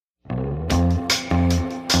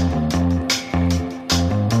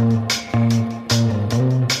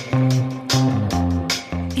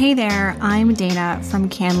Hey there, I'm Dana from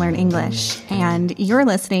Can Learn English, and you're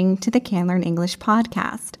listening to the Can Learn English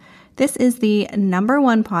podcast. This is the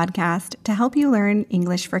 #1 podcast to help you learn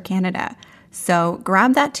English for Canada. So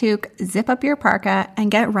grab that toque, zip up your parka, and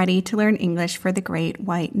get ready to learn English for the Great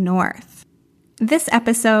White North. This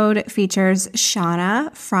episode features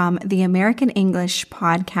Shana from the American English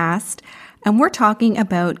podcast, and we're talking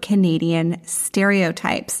about Canadian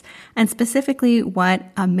stereotypes, and specifically what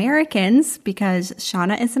Americans, because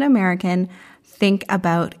Shana is an American, think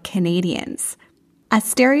about Canadians. A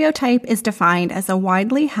stereotype is defined as a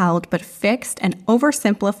widely held but fixed and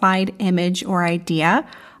oversimplified image or idea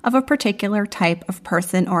of a particular type of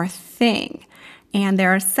person or thing. And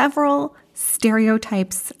there are several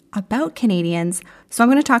stereotypes about Canadians, so I'm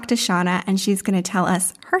going to talk to Shana, and she's going to tell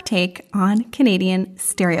us her take on Canadian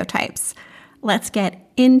stereotypes. Let's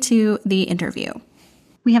get into the interview.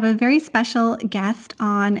 We have a very special guest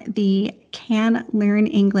on the Can Learn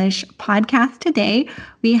English podcast today.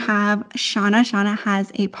 We have Shana. Shana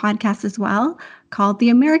has a podcast as well called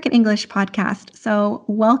the American English Podcast. So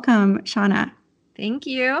welcome, Shana. Thank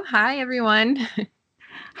you. Hi, everyone.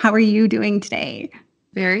 How are you doing today?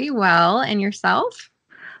 Very well. And yourself?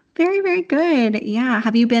 Very, very good. Yeah.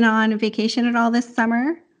 Have you been on vacation at all this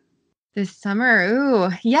summer? This summer? Ooh,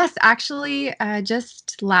 yes. Actually,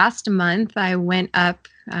 just last month, I went up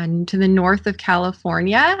to the north of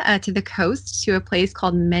California, to the coast, to a place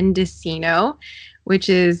called Mendocino, which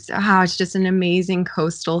is, it's just an amazing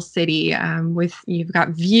coastal city you've got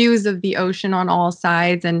views of the ocean on all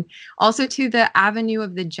sides, and also to the Avenue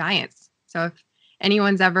of the Giants. So if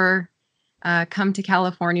anyone's ever come to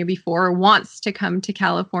California before or wants to come to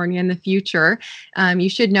California in the future, you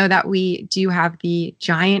should know that we do have the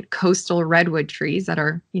giant coastal redwood trees that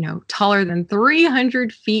are, taller than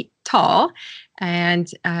 300 feet tall, and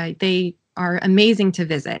they are amazing to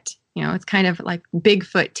visit. It's kind of like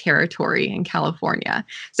Bigfoot territory in California.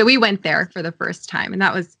 So we went there for the first time, and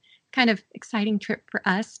that was kind of exciting trip for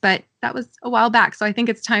us, but that was a while back. So I think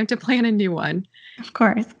it's time to plan a new one. Of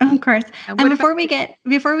course. And before we get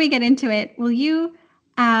into it, will you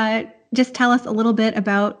just tell us a little bit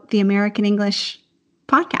about the American English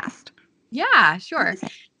podcast? Yeah, sure.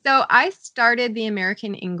 So I started the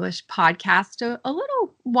American English podcast a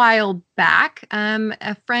little while back.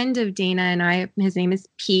 A friend of Dana and I, his name is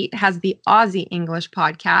Pete, has the Aussie English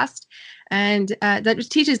podcast. And that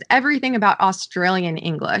just teaches everything about Australian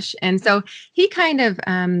English. And so he kind of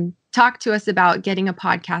talked to us about getting a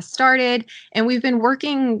podcast started. And we've been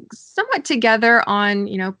working somewhat together on,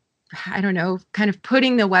 kind of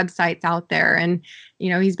putting the websites out there. And,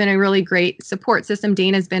 he's been a really great support system.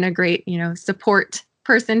 Dana's been a great, support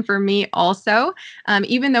person for me also,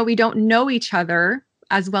 even though we don't know each other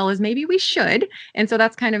as well as maybe we should. And so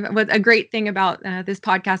that's kind of what a great thing about this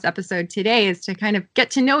podcast episode today is to kind of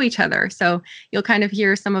get to know each other. So you'll kind of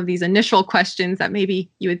hear some of these initial questions that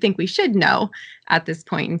maybe you would think we should know at this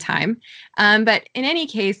point in time. But in any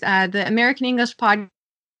case, the American English Podcast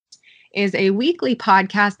is a weekly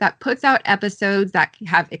podcast that puts out episodes that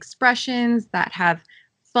have expressions, that have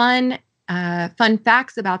fun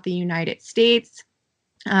facts about the United States,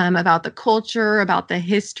 about the culture, about the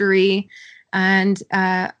history, and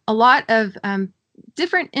a lot of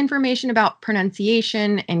different information about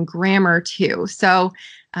pronunciation and grammar too. So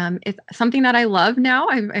it's something that I love now.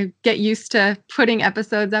 I get used to putting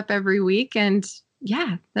episodes up every week, and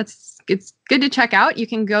yeah, it's good to check out. You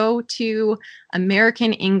can go to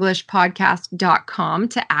AmericanEnglishPodcast.com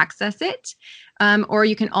to access it, or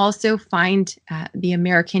you can also find the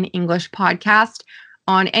American English Podcast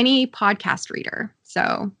on any podcast reader.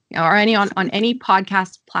 So, or on any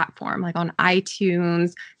podcast platform, like on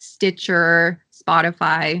iTunes, Stitcher,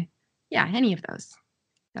 Spotify. Yeah, any of those.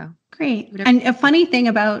 So great. And a funny thing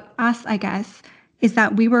about us, I guess, is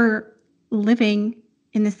that we were living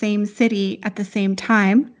in the same city at the same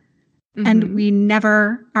time, and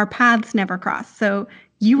our paths never crossed. So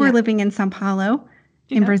you were living in Sao Paulo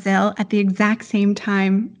in Brazil at the exact same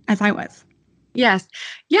time as I was. Yes.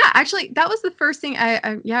 Yeah, actually, that was the first thing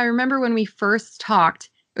I remember when we first talked.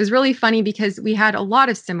 It was really funny because we had a lot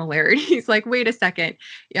of similarities. Like, wait a second.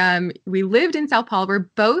 We lived in Sao Paulo. We're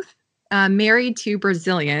both married to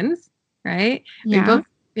Brazilians, right? Yeah. We both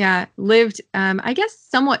lived, I guess,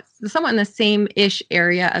 somewhat in the same-ish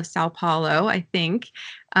area of Sao Paulo, I think.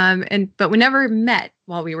 But we never met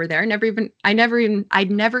while we were there. I'd never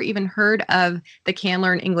even heard of the Can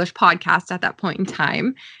Learn English podcast at that point in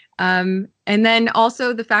time. And then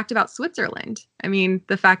also the fact about Switzerland. I mean,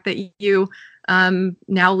 the fact that you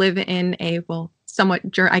now live in somewhat,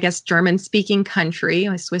 I guess, German-speaking country,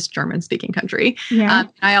 a Swiss German-speaking country. Yeah.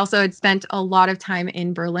 I also had spent a lot of time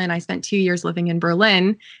in Berlin. I spent 2 years living in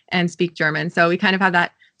Berlin and speak German. So we kind of have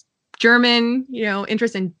that German,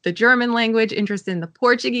 interest in the German language, interest in the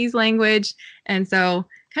Portuguese language. And so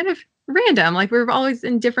kind of random, like we're always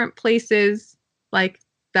in different places like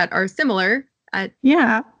that are similar at,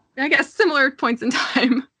 I guess, similar points in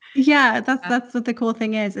time. Yeah, that's what the cool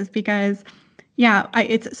thing is because,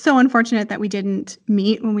 it's so unfortunate that we didn't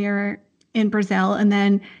meet when we were in Brazil. And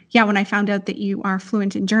then, when I found out that you are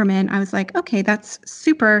fluent in German, I was like, okay, that's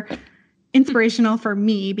super inspirational for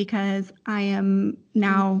me because I am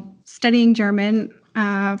now studying German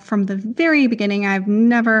from the very beginning. I've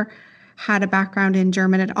never had a background in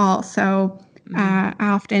German at all. So I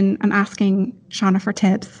often am asking Shana for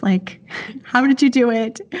tips, like, how did you do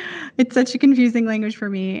it? It's such a confusing language for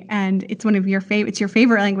me. And it's one of your it's your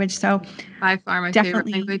favorite language. So by far my favorite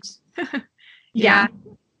language. Yeah.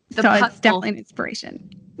 So it's definitely an inspiration.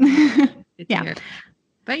 Yeah.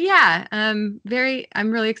 But I'm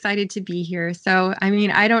really excited to be here. So, I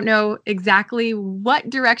mean, I don't know exactly what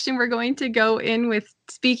direction we're going to go in with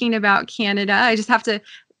speaking about Canada. I just have to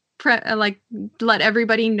let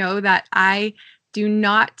everybody know that I do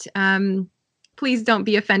not, please don't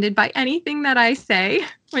be offended by anything that I say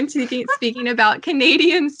when speaking about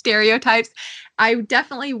Canadian stereotypes. I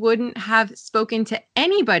definitely wouldn't have spoken to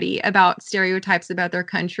anybody about stereotypes about their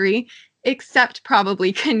country, except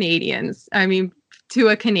probably Canadians. I mean, to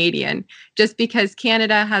a Canadian, just because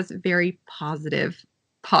Canada has very positive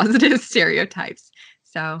stereotypes.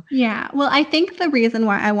 So, well, I think the reason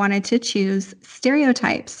why I wanted to choose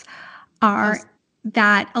stereotypes are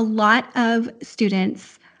that a lot of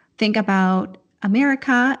students think about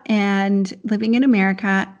America and living in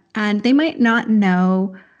America, and they might not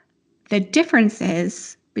know the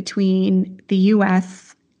differences between the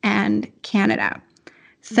US and Canada.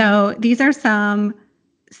 So these are some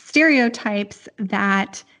stereotypes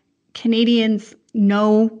that Canadians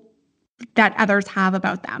know that others have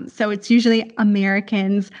about them. So it's usually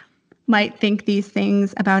Americans might think these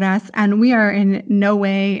things about us, and we are in no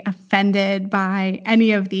way offended by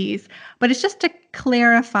any of these. But it's just to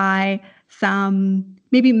clarify some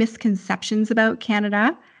maybe misconceptions about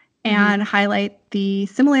Canada and highlight the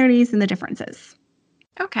similarities and the differences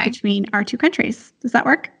between our two countries. Does that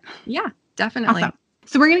work? Yeah, definitely. Awesome.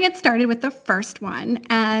 So we're going to get started with the first one.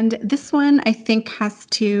 And this one, I think, has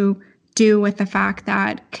to do with the fact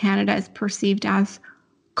that Canada is perceived as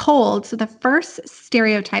cold. So the first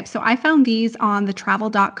stereotype, so I found these on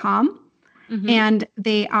thetravel.com, and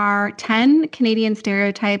they are 10 Canadian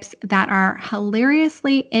stereotypes that are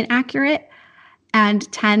hilariously inaccurate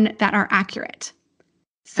and 10 that are accurate.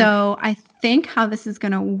 So I think how this is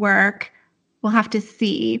going to work, we'll have to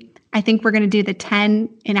see. I think we're going to do the 10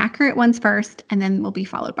 inaccurate ones first, and then we'll be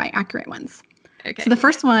followed by accurate ones. Okay. So the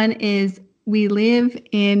first one is we live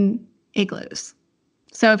in igloos.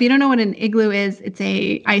 So if you don't know what an igloo is, it's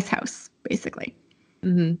a ice house, basically.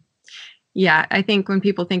 Yeah, I think when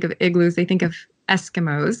people think of igloos, they think of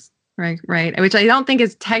Eskimos, right? Which I don't think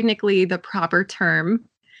is technically the proper term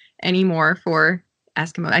anymore for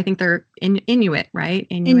Eskimo. I think they're Inuit, right?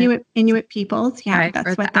 Inuit peoples. Yeah, right? That's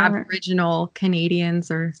or what the they're. Aboriginal Canadians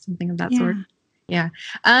or something of that sort. Yeah.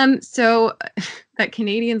 So that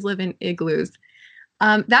Canadians live in igloos.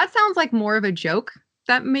 That sounds like more of a joke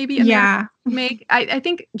that maybe Americans make. I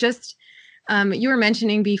think just you were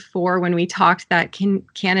mentioning before when we talked that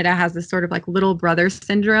Canada has this sort of like little brother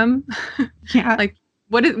syndrome. Yeah. Like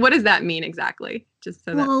what does that mean exactly? Just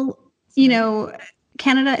so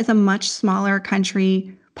Canada is a much smaller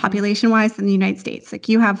country population-wise than the United States. Like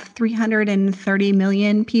you have 330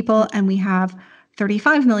 million people and we have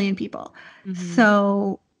 35 million people.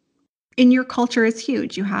 So in your culture is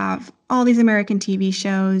huge. You have all these American TV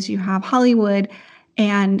shows, you have Hollywood,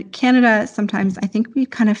 and Canada, sometimes I think we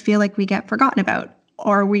kind of feel like we get forgotten about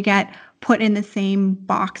or we get put in the same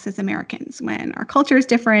box as Americans when our culture is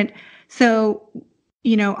different. So,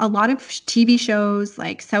 a lot of TV shows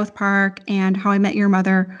like South Park and How I Met Your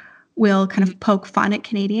Mother will kind of poke fun at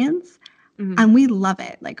Canadians. And we love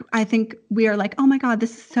it. Like, I think we are like, oh my God,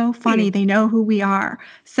 this is so funny. They know who we are.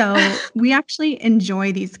 So we actually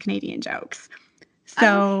enjoy these Canadian jokes.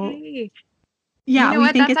 So we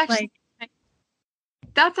think it's like.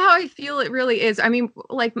 That's how I feel it really is. I mean,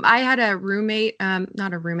 like I had a roommate,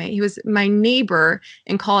 not a roommate. He was my neighbor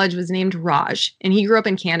in college was named Raj and he grew up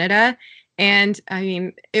in Canada. And I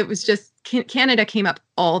mean, it was just Canada came up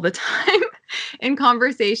all the time in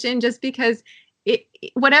conversation just because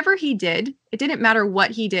whatever he did, it didn't matter what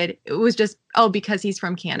he did. It was just, because he's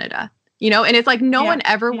from Canada, and it's like no one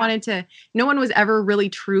ever wanted to, no one was ever really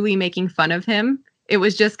truly making fun of him It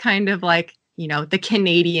was just kind of like, the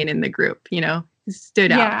Canadian in the group,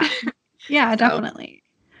 stood out. Yeah, So, definitely.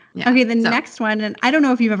 yeah. Okay, the next one, and I don't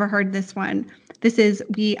know if you've ever heard this one. This is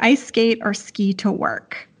we ice skate or ski to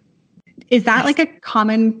work. Is that like a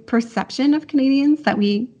common perception of Canadians that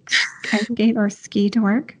we ice skate or ski to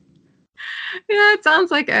work? Yeah, it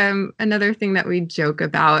sounds like another thing that we joke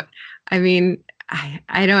about. I mean,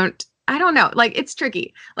 I don't know. Like, it's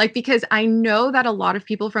tricky. Like, because I know that a lot of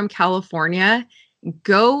people from California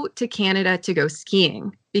go to Canada to go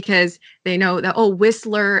skiing because they know that,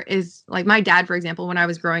 Whistler is like my dad, for example, when I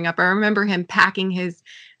was growing up, I remember him packing his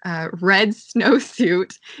red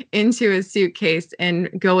snowsuit into a suitcase and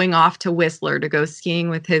going off to Whistler to go skiing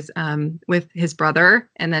with his brother.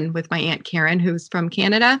 And then with my Aunt Karen, who's from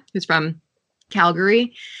Canada, who's from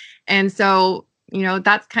Calgary. And so,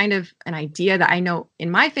 that's kind of an idea that I know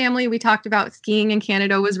in my family, we talked about skiing in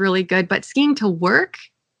Canada was really good, but skiing to work,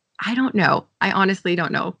 I don't know. I honestly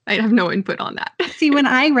don't know. I have no input on that. See, when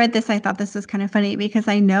I read this, I thought this was kind of funny because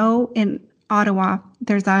I know in Ottawa,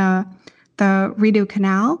 there's the Rideau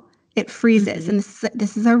Canal. It freezes. And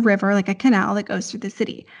this is a river, like a canal that goes through the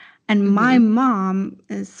city. And my mom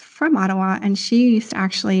is from Ottawa, and she used to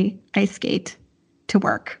actually ice skate to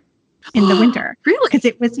work in the winter. Really? Because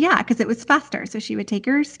it was faster. So she would take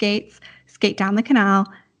her skates, skate down the canal,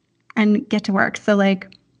 and get to work. So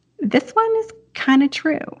like this one is kind of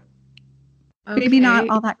true. Okay. Maybe not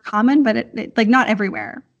all that common, but it like not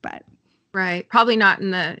everywhere, but. Right. Probably not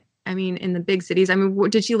in the big cities. I mean,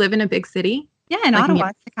 did she live in a big city? Yeah, in Ottawa,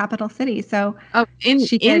 it's the capital city. So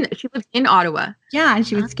she lived in Ottawa. Yeah, and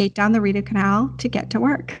she would skate down the Rideau Canal to get to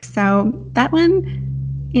work. So that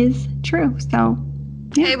one is true. So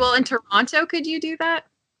yeah. Okay, well, in Toronto, could you do that?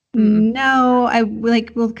 No,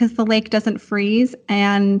 because the lake doesn't freeze,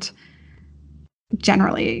 and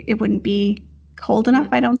generally it wouldn't be cold enough,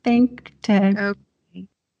 I don't think, to. Okay.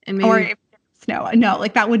 And maybe, or if snow. No,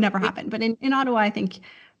 like that would never happen. But in Ottawa, I think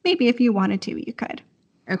maybe if you wanted to, you could.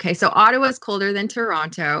 Okay, so Ottawa's colder than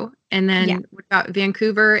Toronto, and then what about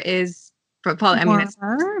Vancouver? Is probably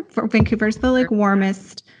warmer. Vancouver's the like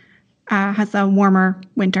warmest, has a warmer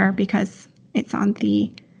winter because it's on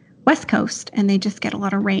the west coast, and they just get a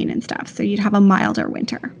lot of rain and stuff. So you'd have a milder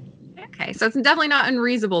winter. Okay, so it's definitely not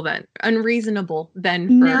unreasonable then.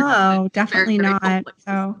 No, definitely not.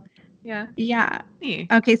 So yeah.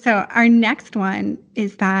 Okay, so our next one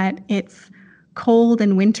is that it's cold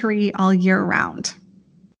and wintry all year round.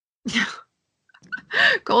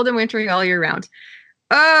 Cold and wintry all year round.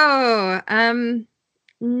 I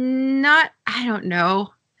don't know.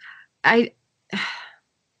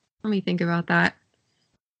 Let me think about that.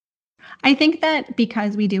 I think that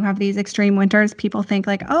because we do have these extreme winters, people think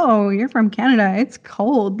like, oh, you're from Canada. It's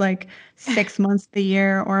cold like 6 months of the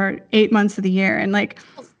year or 8 months of the year. And like,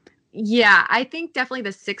 yeah, I think definitely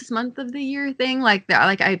the 6 month of the year thing,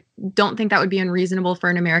 I don't think that would be unreasonable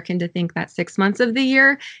for an American to think that 6 months of the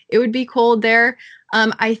year it would be cold there.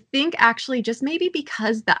 I think actually just maybe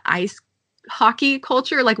because the ice hockey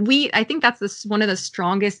culture, I think that's one of the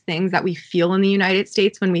strongest things that we feel in the United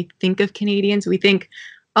States when we think of Canadians. We think,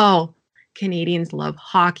 oh, Canadians love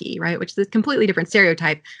hockey, right? Which is a completely different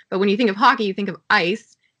stereotype. But when you think of hockey, you think of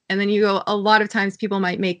ice. And then you go, a lot of times people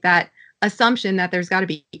might make that assumption that there's got to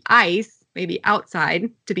be ice, maybe outside,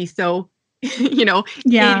 to be so,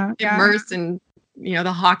 immersed in,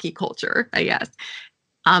 the hockey culture, I guess.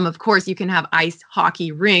 Of course, you can have ice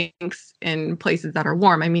hockey rinks in places that are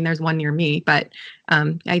warm. I mean, there's one near me, but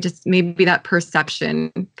maybe that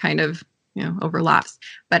perception kind of, overlaps.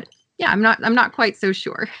 But yeah, I'm not quite so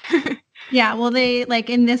sure. Yeah, well, they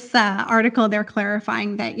in this article, they're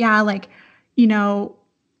clarifying that,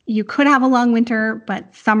 you could have a long winter,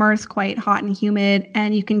 but summer is quite hot and humid,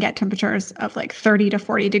 and you can get temperatures of 30 to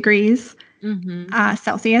 40 degrees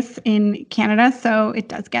Celsius in Canada. So it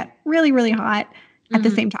does get really, really hot at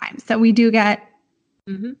the same time. So we do get,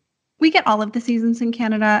 we get all of the seasons in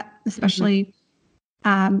Canada, especially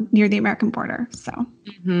near the American border. So,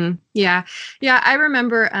 yeah. I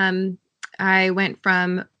remember I went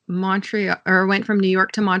from New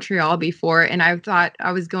York to Montreal before, and I thought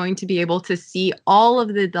I was going to be able to see all of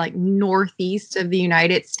the northeast of the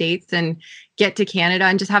United States and get to Canada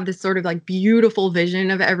and just have this sort of beautiful vision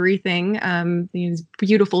of everything, these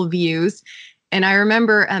beautiful views. And I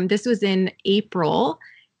remember this was in April,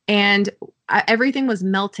 and everything was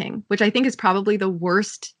melting, which I think is probably the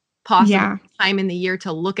worst possible time in the year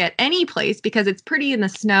to look at any place, because it's pretty in the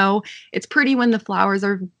snow. It's pretty when the flowers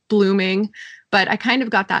are blooming. But I kind of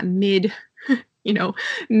got that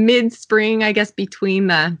mid-spring, I guess,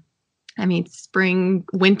 between spring,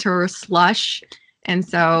 winter slush And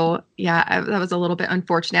so, yeah, that was a little bit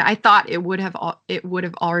unfortunate. I thought it would have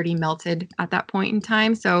already melted at that point in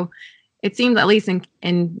time. So it seemed, at least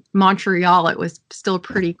in Montreal, it was still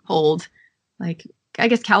pretty cold. Like, I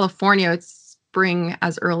guess California, it's spring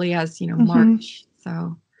as early as, March. So I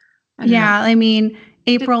don't know. Yeah, I mean,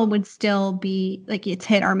 April would still be like it's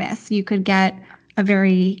hit or miss. You could get a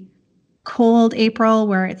very cold April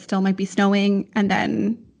where it still might be snowing, and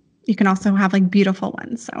then you can also have like beautiful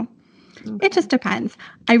ones. So it just depends.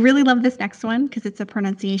 I really love this next one because it's a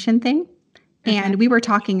pronunciation thing. And we were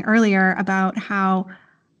talking earlier about how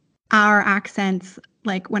our accents,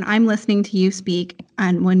 like when I'm listening to you speak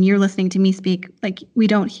and when you're listening to me speak, like we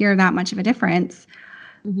don't hear that much of a difference.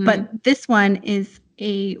 Mm-hmm. But this one is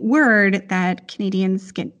a word that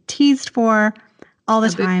Canadians get teased for all the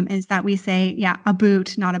time, is that we say, a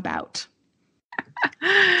boot, not about.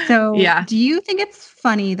 So do you think it's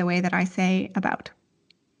funny the way that I say about?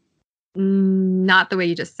 Not the way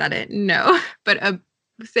you just said it. No, but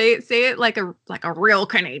say it like a real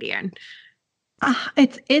Canadian.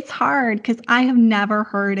 It's hard because I have never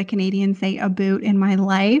heard a Canadian say a boot in my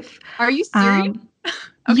life. Are you serious?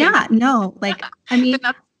 Okay. Yeah, no. Like, I mean,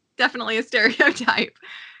 that's definitely a stereotype.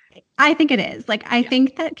 I think it is. Like, I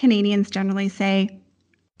think that Canadians generally say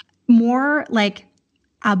more like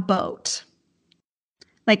a boat,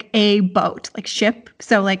 like a boat, like ship.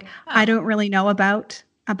 So, like, I don't really know about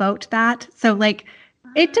that. So, like,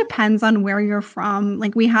 it depends on where you're from.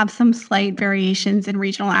 Like, we have some slight variations in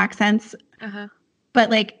regional accents. But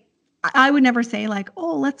like, I would never say like,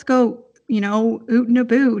 oh, let's go, oot and a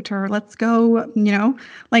boot, or let's go,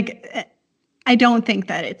 like, I don't think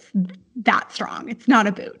that it's that strong. It's not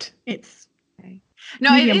a boot. It's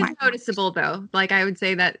no, it is noticeable though. Like I would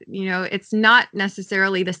say that, it's not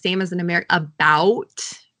necessarily the same as an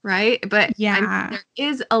about, right? But there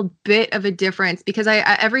is a bit of a difference because I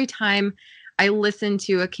every time I listen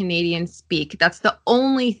to a Canadian speak, that's the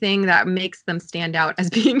only thing that makes them stand out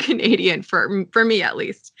as being Canadian for me, at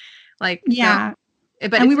least. Like, yeah. So,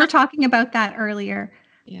 but we were talking about that earlier.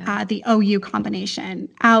 Yeah. The OU combination,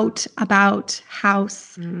 out, about,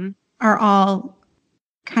 house, are all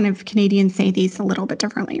kind of Canadians say these a little bit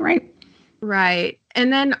differently, right? Right.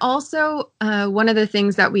 And then also one of the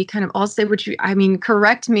things that we kind of all say,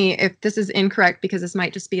 correct me if this is incorrect because this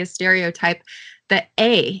might just be a stereotype, the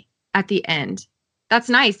A at the end. That's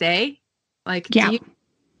nice, eh? Like, do you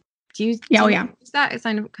use that? It's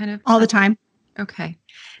kind of all the time. Okay.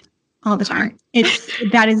 All the time. Right.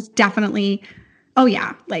 That is definitely,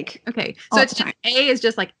 like, okay. So it's just, A is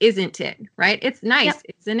just like, isn't it? Right? It's nice,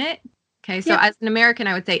 isn't it? Okay. So as an American,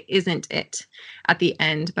 I would say, isn't it at the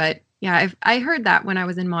end? But yeah, I heard that when I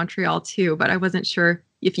was in Montreal too, but I wasn't sure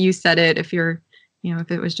if you said it, if you're,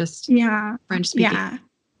 if it was just French speaking. Yeah.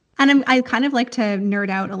 And I kind of like to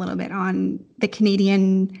nerd out a little bit on the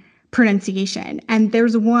Canadian pronunciation. And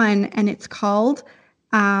there's one, and it's called,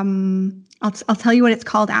 I'll tell you what it's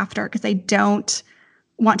called after because I don't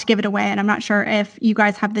want to give it away. And I'm not sure if you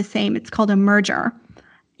guys have the same. It's called a merger.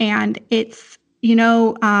 And it's,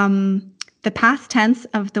 the past tense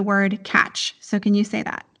of the word catch. So can you say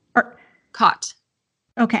that? Or caught.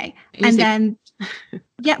 Okay. And then,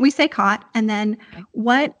 we say caught. And then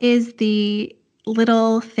what is the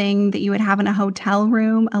little thing that you would have in a hotel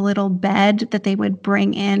room, a little bed that they would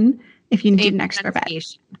bring in if you needed an extra bed?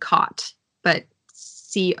 Caught, but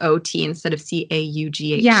COT instead of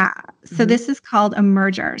CAUGH. Yeah. So this is called a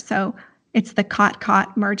merger. So it's the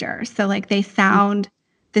caught merger. So like they sound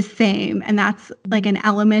the same, and that's like an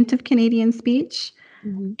element of Canadian speech.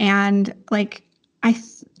 And like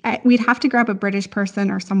we'd have to grab a British person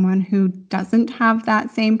or someone who doesn't have that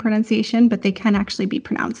same pronunciation, but they can actually be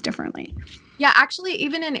pronounced differently. Yeah, actually,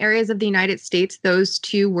 even in areas of the United States, those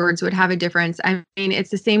two words would have a difference. I mean,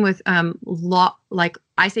 it's the same with law. Like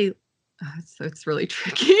I say, so it's really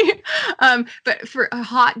tricky. But for a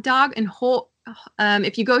hot dog and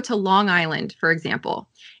if you go to Long Island, for example,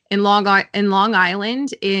 in Long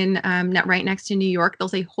Island, right next to New York, they'll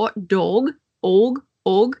say hot dog, og,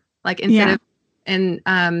 like instead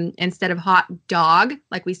of hot dog,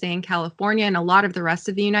 like we say in California and a lot of the rest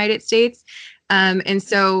of the United States. And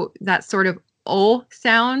so that sort of O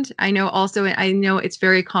sound, I know it's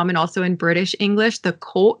very common also in British English, the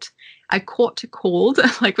coat. I caught cold,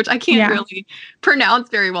 like, which I can't really pronounce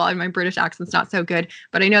very well, and my British accent's not so good.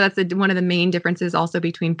 But I know that's one of the main differences also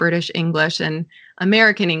between British English and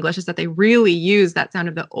American English is that they really use that sound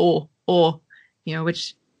of the O,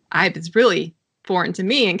 which is really foreign to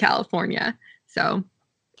me in California. So,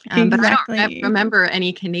 but I don't remember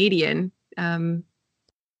any Canadian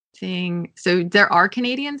saying, so there are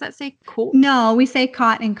Canadians that say cool? No, we say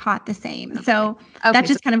caught and caught the same. Okay. So that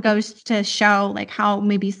just kind of goes to show like how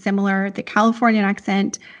maybe similar the Californian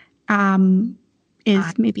accent is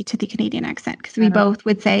maybe to the Canadian accent, because we both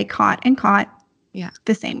would say caught and caught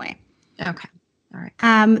the same way. Okay. All right.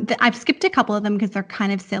 I've skipped a couple of them because they're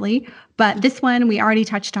kind of silly, but this one we already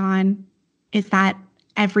touched on is that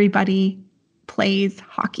everybody plays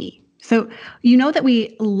hockey. So you know that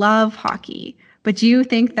we love hockey, but do you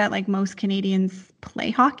think that like most Canadians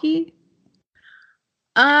play hockey?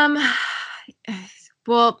 Well,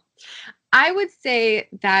 I would say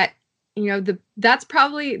that, that's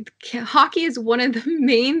probably hockey is one of the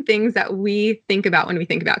main things that we think about when we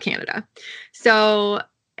think about Canada. So,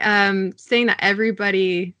 saying that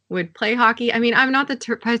everybody would play hockey. I mean, I'm not the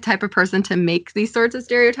type of person to make these sorts of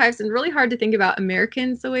stereotypes, and really hard to think about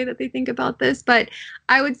Americans the way that they think about this. But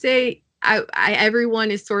I would say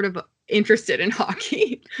everyone is sort of interested in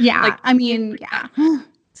hockey. Yeah. Like, I mean, yeah.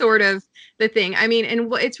 Sort of the thing. I mean,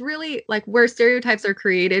 and it's really like where stereotypes are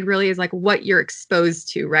created really is like what you're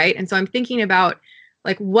exposed to, right? And so I'm thinking about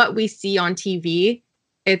like what we see on TV.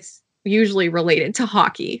 It's usually related to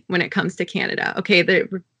hockey when it comes to Canada. Okay,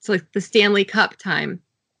 it's like the Stanley Cup time.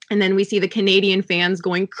 And then we see the Canadian fans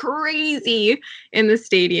going crazy in the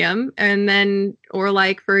stadium. And then, or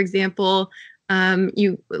like, for example,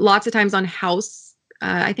 you lots of times on House,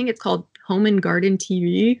 I think it's called Home and Garden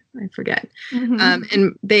TV. I forget. Mm-hmm.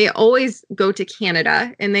 And they always go to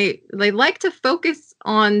Canada, and they like to focus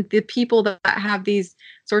on the people that have these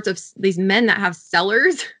men that have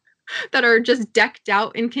cellars that are just decked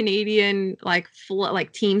out in Canadian like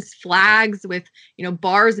teams flags with,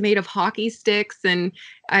 bars made of hockey sticks. And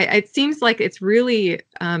it seems like it's really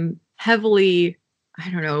heavily, I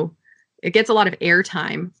don't know, it gets a lot of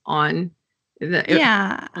airtime on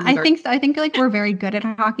I think so. I think like we're very good at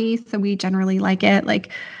hockey, so we generally like it.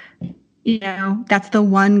 Like, that's the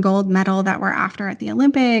one gold medal that we're after at the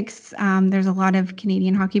Olympics. There's a lot of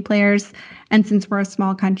Canadian hockey players, and since we're a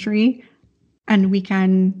small country and we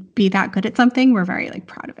can be that good at something, we're very like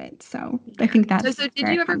proud of it. So I think that's so. Did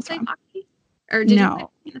you ever play hockey, or did you play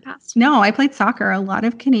in the past? No, I played soccer. A lot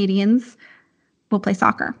of Canadians will play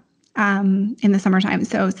soccer in the summertime.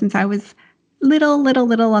 So since I was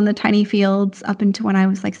little on the tiny fields up until when I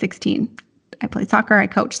was like 16. I played soccer. I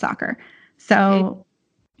coached soccer. So,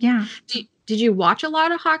 yeah. Did you watch a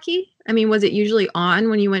lot of hockey? I mean, was it usually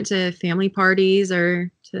on when you went to family parties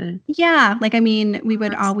or to? Yeah. Like, I mean, we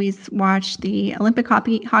would always watch the Olympic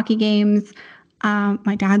hockey games.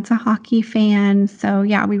 My dad's a hockey fan. So,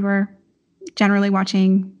 yeah, we were generally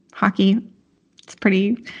watching hockey. It's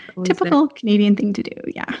pretty typical Canadian thing to do.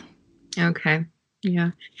 Yeah. Okay.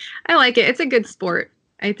 Yeah, I like it. It's a good sport.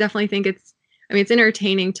 I definitely think it's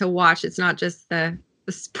entertaining to watch. It's not just the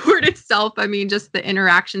sport itself. I mean, just the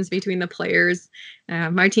interactions between the players.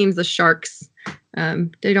 My team's the Sharks.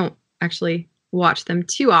 They don't actually watch them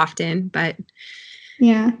too often, but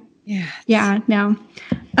yeah. No.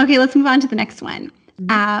 Okay, let's move on to the next one.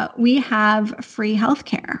 Mm-hmm. We have free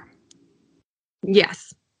healthcare.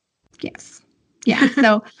 Yes. Yeah,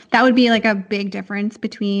 so that would be like a big difference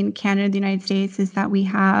between Canada and the United States, is that we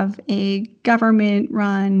have a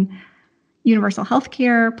government-run universal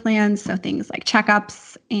healthcare plan. So things like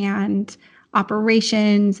checkups and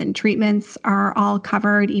operations and treatments are all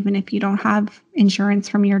covered, even if you don't have insurance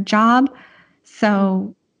from your job.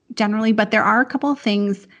 So generally, but there are a couple of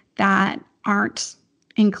things that aren't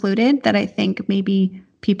included that I think maybe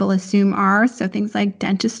people assume are. So things like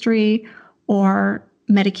dentistry or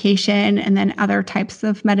medication, and then other types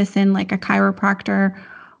of medicine like a chiropractor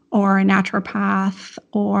or a naturopath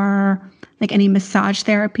or like any massage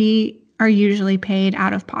therapy are usually paid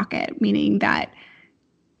out of pocket, meaning that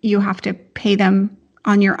you have to pay them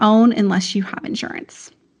on your own unless you have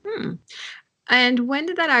insurance. And when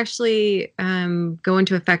did that actually go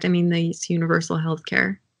into effect? I mean, this universal health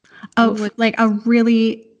care. Like a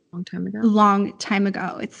really long time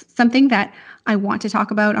ago. It's something that I want to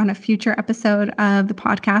talk about on a future episode of the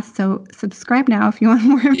podcast. So subscribe now if you want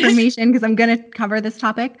more information, because I'm going to cover this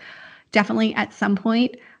topic definitely at some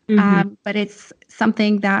point. Mm-hmm. But it's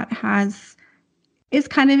something that is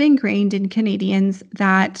kind of ingrained in Canadians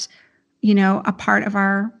that, a part of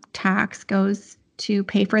our tax goes to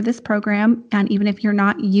pay for this program. And even if you're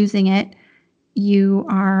not using it, you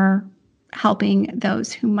are helping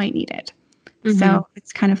those who might need it. Mm-hmm. So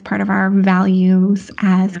it's kind of part of our values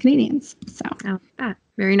as Canadians. So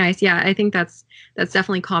very nice. Yeah, I think that's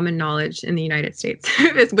definitely common knowledge in the United States.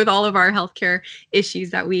 With all of our healthcare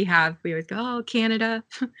issues that we have, we always go, "Oh, Canada!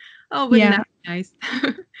 Oh, wouldn't that be nice?"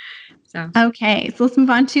 Okay, so let's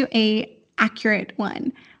move on to a accurate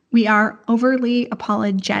one. We are overly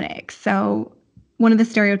apologetic. So one of the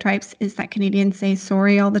stereotypes is that Canadians say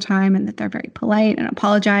sorry all the time and that they're very polite and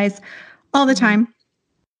apologize all the time.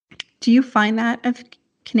 Do you find that of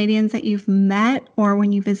Canadians that you've met or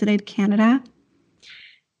when you visited Canada?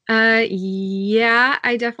 Yeah,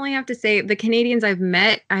 I definitely have to say the Canadians I've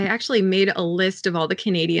met, I actually made a list of all the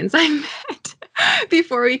Canadians I met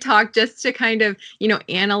before we talked just to kind of,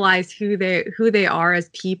 analyze who they are as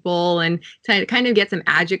people and to kind of get some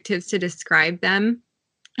adjectives to describe them.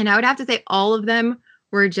 And I would have to say all of them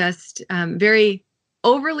were just very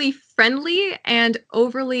overly friendly and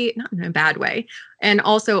overly, not in a bad way, and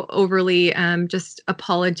also overly just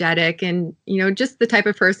apologetic and, just the type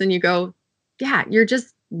of person you go, yeah, you're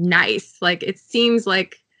just nice. Like it seems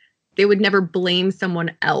like they would never blame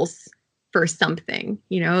someone else for something,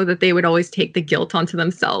 that they would always take the guilt onto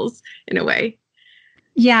themselves in a way.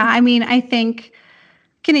 Yeah, I mean, I think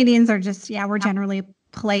Canadians are just, we're generally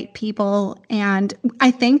polite people. And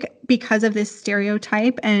I think because of this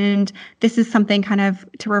stereotype, and this is something kind of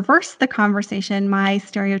to reverse the conversation, my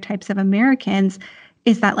stereotypes of Americans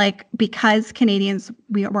is that like, because Canadians,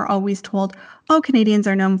 we were always told, oh, Canadians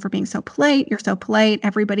are known for being so polite. You're so polite.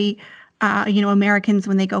 Everybody, Americans,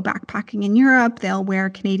 when they go backpacking in Europe, they'll wear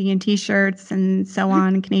Canadian t-shirts and so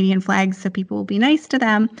on, Canadian flags, so people will be nice to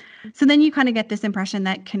them. So then you kind of get this impression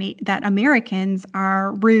that that Americans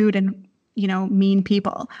are rude and, mean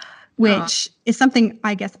people, which is something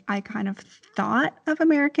I guess I kind of thought of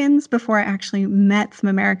Americans before I actually met some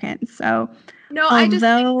Americans. So No,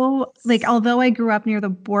 although I grew up near the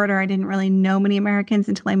border, I didn't really know many Americans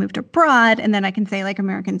until I moved abroad. And then I can say like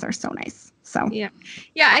Americans are so nice. So yeah.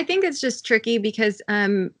 I think it's just tricky because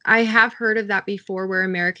I have heard of that before where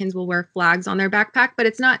Americans will wear flags on their backpack, but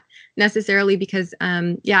it's not necessarily because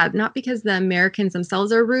not because the Americans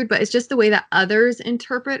themselves are rude, but it's just the way that others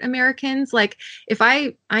interpret Americans. Like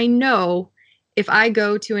I know if I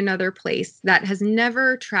go to another place that has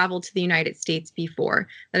never traveled to the United States before,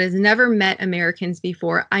 that has never met Americans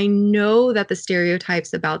before, I know that the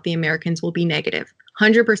stereotypes about the Americans will be negative.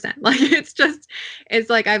 100%. Like it's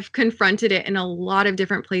like I've confronted it in a lot of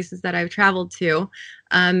different places that I've traveled to.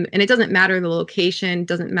 And it doesn't matter the location,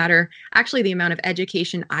 doesn't matter actually the amount of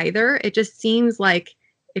education either. It just seems like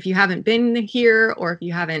if you haven't been here or if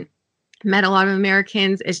you haven't met a lot of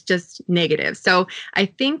Americans, it's just negative. So I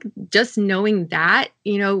think just knowing that,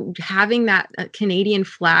 having that Canadian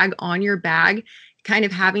flag on your bag, kind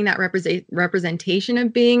of having that representation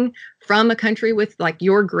of being from a country with like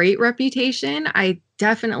your great reputation, I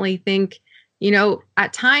definitely think,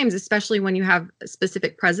 at times, especially when you have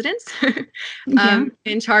specific presidents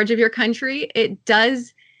in charge of your country, it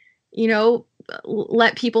does,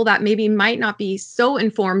 let people that maybe might not be so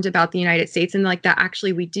informed about the United States and like that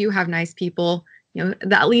actually we do have nice people,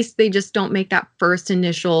 that at least they just don't make that first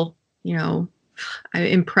initial, they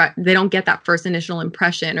don't get that first initial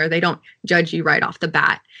impression or they don't judge you right off the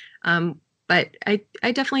bat. But I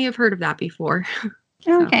definitely have heard of that before.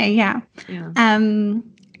 Okay, yeah.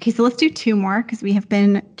 Okay, so let's do two more because we have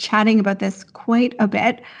been chatting about this quite a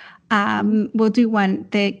bit. We'll do one.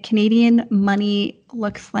 The Canadian money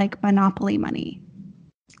looks like Monopoly money.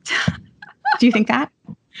 Do you think that?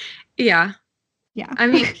 Yeah. Yeah. I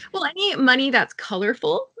mean, well, any money that's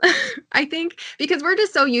colorful, I think, because we're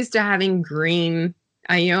just so used to having green,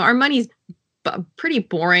 our money's pretty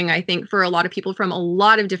boring, I think, for a lot of people from a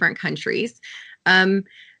lot of different countries.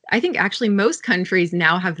 I think actually most countries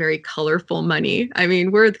now have very colorful money. I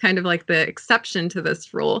mean, we're kind of like the exception to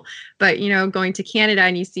this rule. But, going to Canada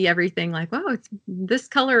and you see everything like, oh, it's this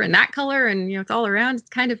color and that color and, it's all around.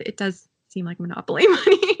 It does seem like Monopoly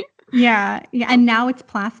money. Yeah. And now it's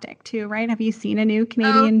plastic too, right? Have you seen a new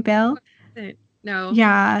Canadian bill? No.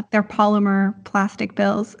 Yeah, they're polymer plastic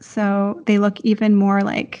bills. So they look even more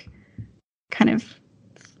like kind of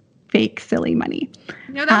fake, silly money.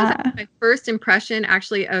 That was my first impression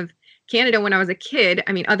actually of Canada when I was a kid.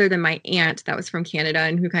 I mean, other than my aunt that was from Canada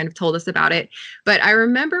and who kind of told us about it. But I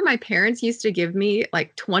remember my parents used to give me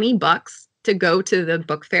like $20 to go to the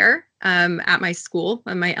book fair at my school,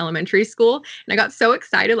 at my elementary school. And I got so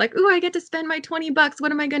excited, like, ooh, I get to spend my $20.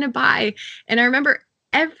 What am I going to buy? And I remember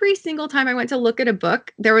every single time I went to look at a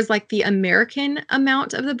book, there was like the American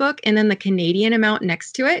amount of the book and then the Canadian amount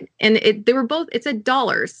next to it. And they were both, it said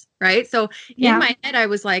dollars, right? So in my head, I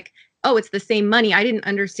was like, oh, it's the same money. I didn't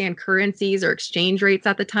understand currencies or exchange rates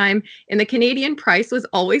at the time. And the Canadian price was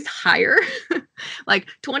always higher, like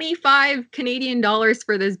 25 Canadian dollars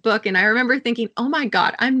for this book. And I remember thinking, oh my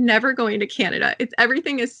God, I'm never going to Canada.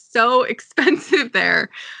 Everything is so expensive there.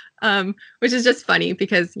 Which is just funny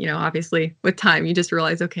because, obviously with time, you just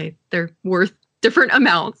realize, okay, they're worth different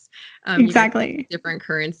amounts. Exactly. Different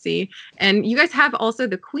currency. And you guys have also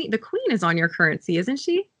the queen. The queen is on your currency, isn't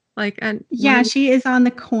she? Like, yeah, she is on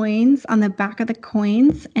the coins, on the back of the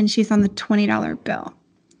coins, and she's on the $20 bill.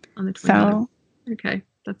 On the $20. Okay,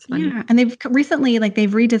 that's funny. Yeah, and they've recently, like,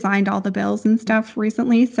 they've redesigned all the bills and stuff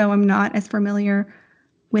recently, so I'm not as familiar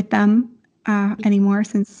with them anymore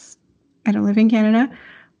since I don't live in Canada.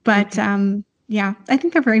 But yeah, I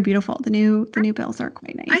think they're very beautiful. The new bills are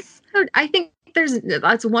quite nice. I think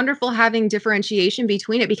that's wonderful having differentiation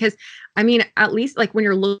between it, because I mean, at least like when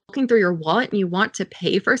you're looking through your wallet and you want to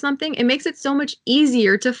pay for something, it makes it so much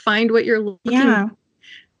easier to find what you're looking for.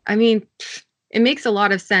 I mean, it makes a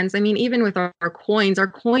lot of sense. I mean, even with our coins,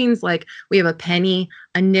 like we have a penny,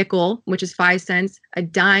 a nickel, which is 5 cents, a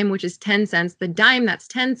dime, which is 10 cents. The dime that's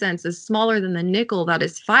 10 cents is smaller than the nickel that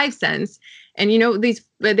is 5 cents. And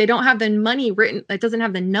they don't have the money written, it doesn't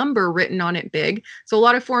have the number written on it big. So a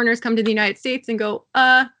lot of foreigners come to the United States and go,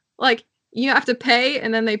 like, you have to pay.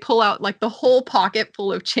 And then they pull out like the whole pocket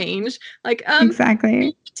full of change. Like,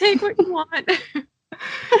 exactly. Take what you want.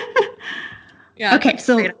 Yeah. Okay.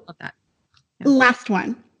 So great. I love that. Yeah. Last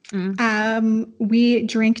one. We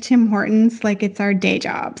drink Tim Hortons like it's our day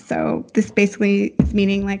job. So this basically is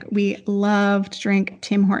meaning like we love to drink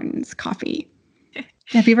Tim Hortons coffee.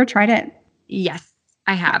 Have you ever tried it? Yes,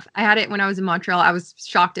 I have. I had it when I was in Montreal. I was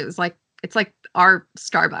shocked. It's like our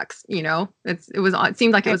Starbucks, it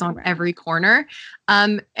seemed like it was on every corner.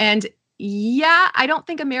 And yeah, I don't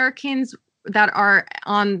think Americans that are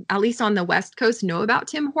at least on the West Coast know about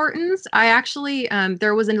Tim Hortons. I actually,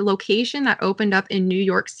 there was a location that opened up in New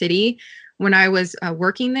York City when I was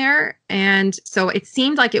working there. And so it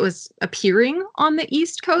seemed like it was appearing on the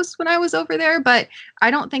East Coast when I was over there, but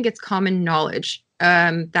I don't think it's common knowledge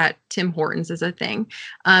that Tim Hortons is a thing.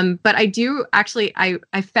 But I do actually,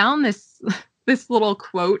 I found this little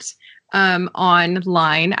quote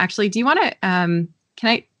online. Actually, do you want to, can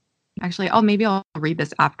I, actually, maybe I'll read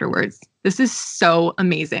this afterwards. This is so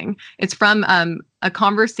amazing. It's from a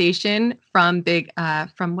conversation from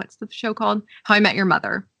what's the show called? How I Met Your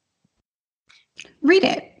Mother. Read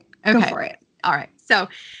it. Okay. Go for it. All right. So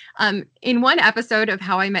in one episode of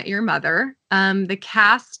How I Met Your Mother, the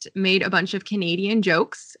cast made a bunch of Canadian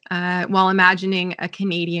jokes while imagining a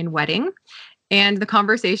Canadian wedding. And the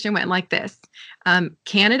conversation went like this.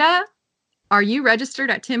 Canada, are you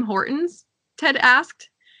registered at Tim Hortons? Ted asked.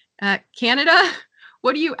 Canada,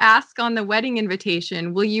 what do you ask on the wedding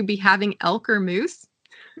invitation? Will you be having elk or moose?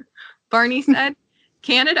 Barney said.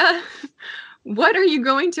 Canada, what are you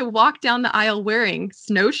going to walk down the aisle wearing?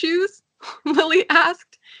 Snowshoes? Lily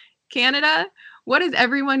asked. Canada, what is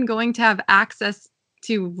everyone going to have access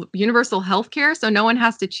to universal health care so no one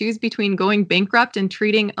has to choose between going bankrupt and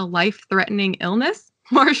treating a life-threatening illness?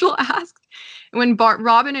 Marshall asked. When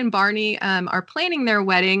Robin and Barney are planning their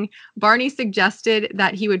wedding, Barney suggested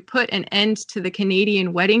that he would put an end to the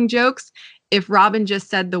Canadian wedding jokes if Robin just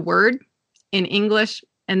said the word in English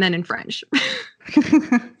and then in French.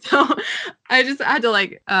 So I just had to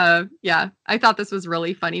I thought this was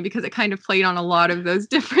really funny because it kind of played on a lot of those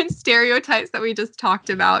different stereotypes that we just talked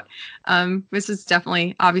about. Which is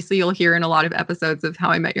definitely, obviously you'll hear in a lot of episodes of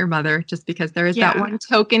How I Met Your Mother, just because there is that one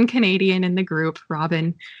token Canadian in the group,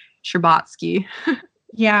 Robin Scherbatsky.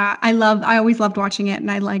 Yeah, I always loved watching it,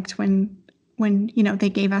 and I liked when they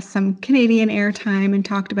gave us some Canadian airtime and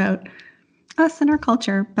talked about us and our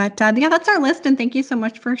culture. But that's our list, and thank you so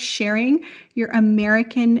much for sharing your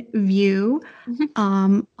American view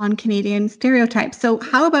on Canadian stereotypes. So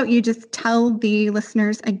how about you just tell the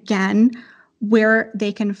listeners again where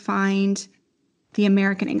they can find the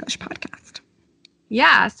American English Podcast?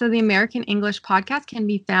 Yeah, so the American English Podcast can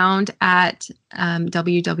be found at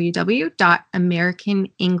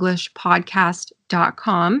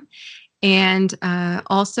www.americanenglishpodcast.com, and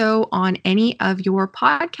also on any of your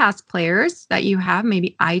podcast players that you have,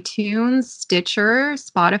 maybe iTunes, Stitcher,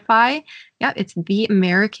 Spotify. Yeah, it's the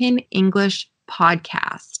American English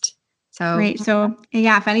Podcast. So great. So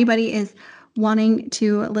yeah, if anybody is wanting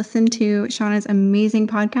to listen to Shana's amazing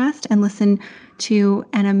podcast and listen to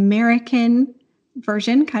an American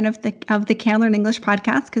version kind of the Can Learn English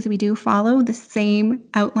podcast, because we do follow the same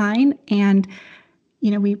outline and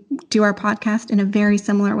we do our podcast in a very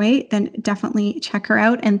similar way, then definitely check her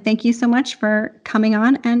out. And thank you so much for coming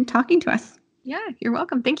on and talking to us. Yeah, you're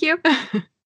welcome. Thank you.